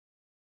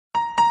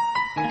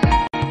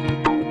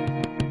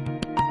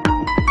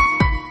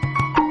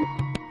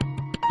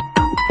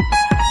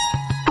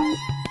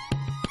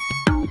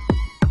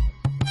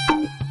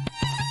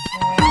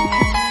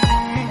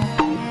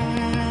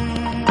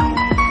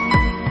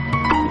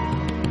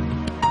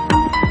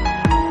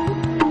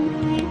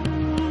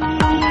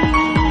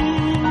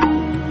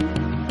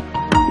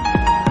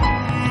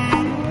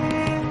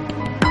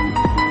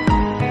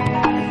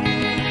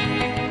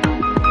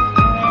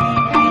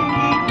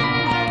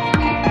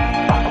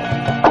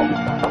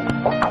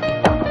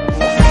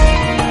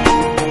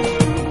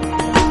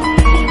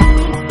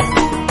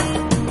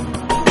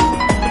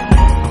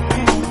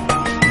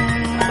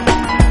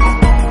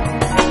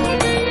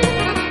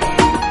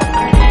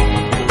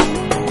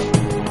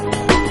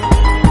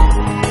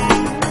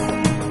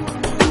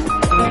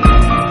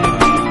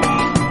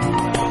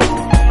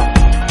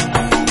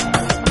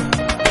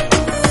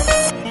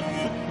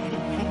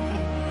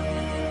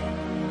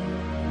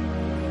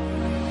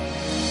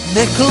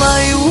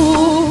laju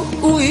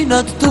u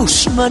inat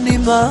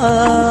dušmanima,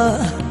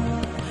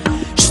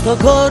 što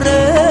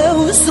gore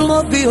u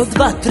zlobi od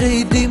vatre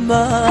i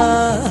dima.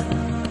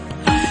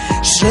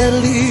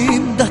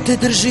 Želim da te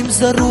držim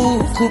za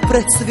ruku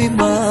pred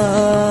svima,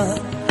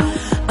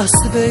 a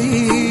sve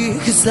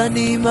ih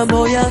zanima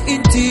moja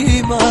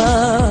intima.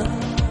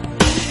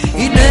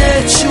 I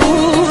neću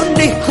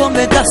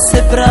nikome da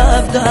se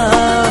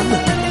pravdam,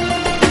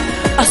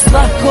 a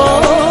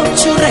svakom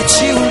ću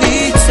reći u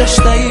lice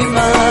šta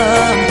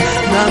imam.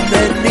 Na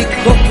meni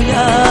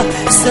koplja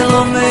se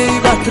lome i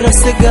vatra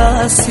se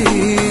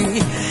gasi,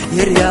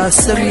 jer ja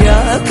sam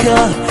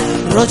jaka,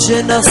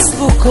 rođena s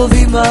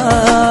vukovima.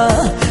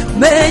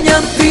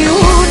 Menjam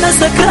pijuna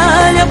za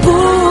kralja,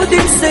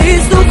 budim se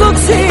iz dugog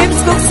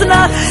zimskog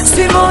sna.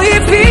 Svi moji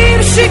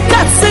bivši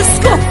kad se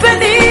skupe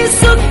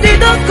nisu ti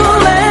do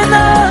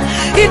kolena,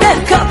 i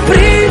neka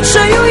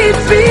pričaju i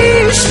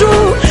pišu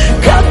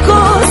kako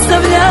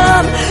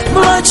ostavljam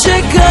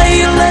mlađega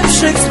i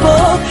lepšeg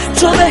zbog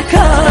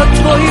čoveka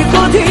tvojih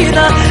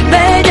godina.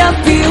 Menjam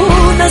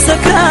pijuna za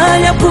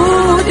kralja,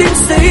 budim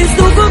se iz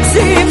dugog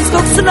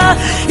zimskog sna,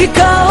 i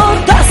kao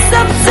da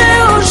sam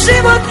ceo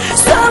život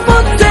samo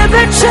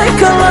tebe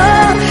čekala.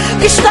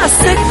 I šta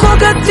se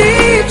koga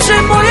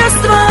tiče, moja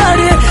stvar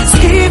je s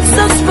kim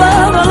sam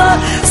spavala.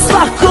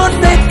 Svako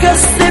neka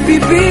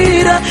sebi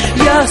bira,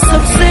 ja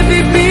sam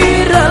sebi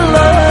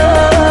birala.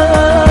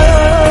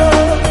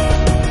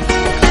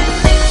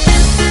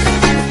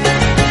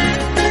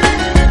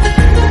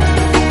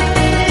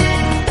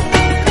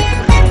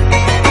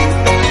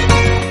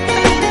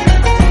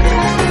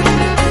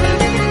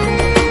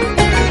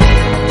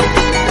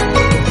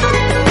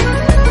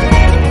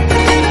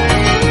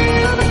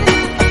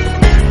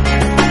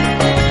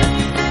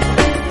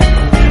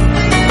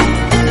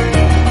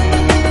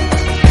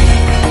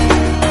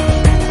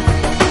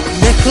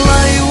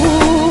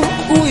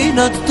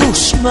 Nad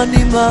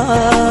dušmanima,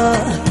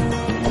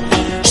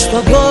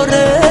 što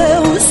gore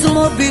u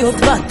zlobi od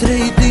vatre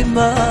i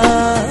dima.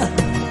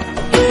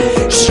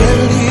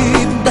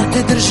 Želim da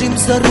te držim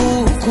za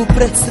ruku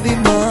pred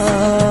svima,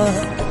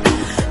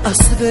 a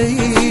sve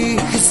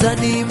ih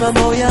zanima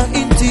moja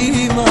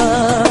intima.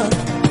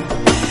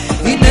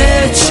 I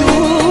neću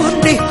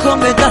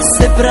nikome da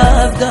se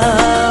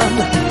pravdam,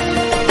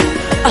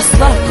 a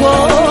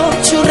svakom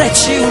ću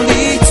reći u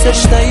lice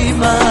šta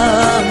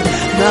imam.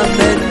 Na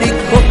meni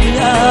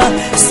koplja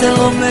se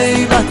lome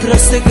i vatra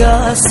se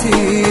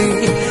gasi,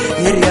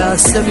 jer ja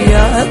sam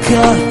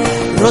jaka,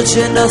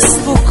 rođena s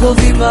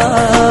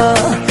vukovima.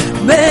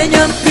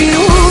 Menjam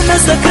pijuna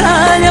za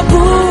kralja,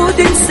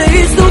 budim se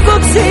iz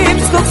dugog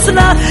zimskog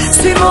sna.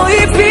 Svi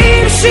moji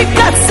bivši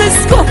kad se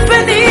skupe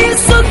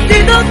nisu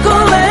ti do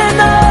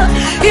kolena,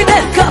 i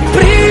neka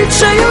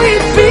pričaju i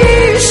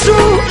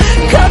pišu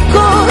kako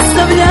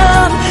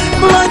ostavljam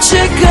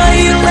mlađega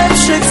i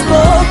lepšeg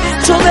zbog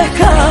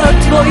čoveka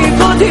tvojih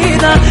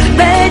godina.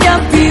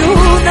 Menjam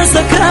pijuna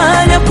za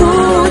kralja,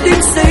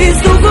 budim se iz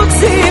dugog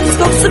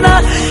zimskog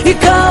sna, i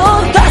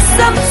kao da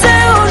sam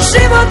ceo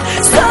život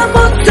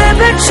samo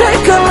tebe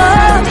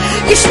čekala.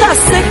 I šta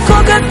se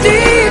koga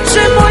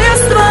tiče, moja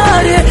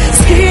stvar je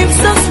s kim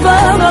sam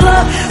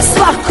spavala.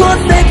 Svako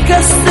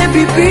neka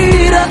sebi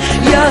bira,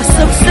 ja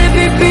sam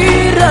sebi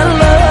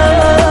birala.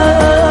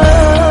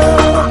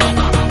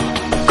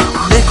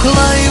 Nek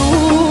laju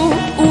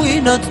u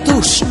inat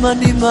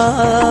dušmanima,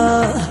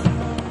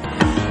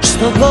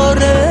 što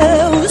gore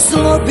u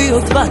zlobi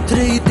od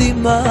vatre i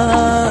dima.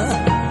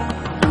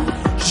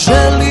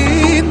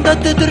 Želim da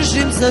te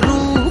držim za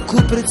ruku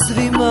pred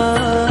svima,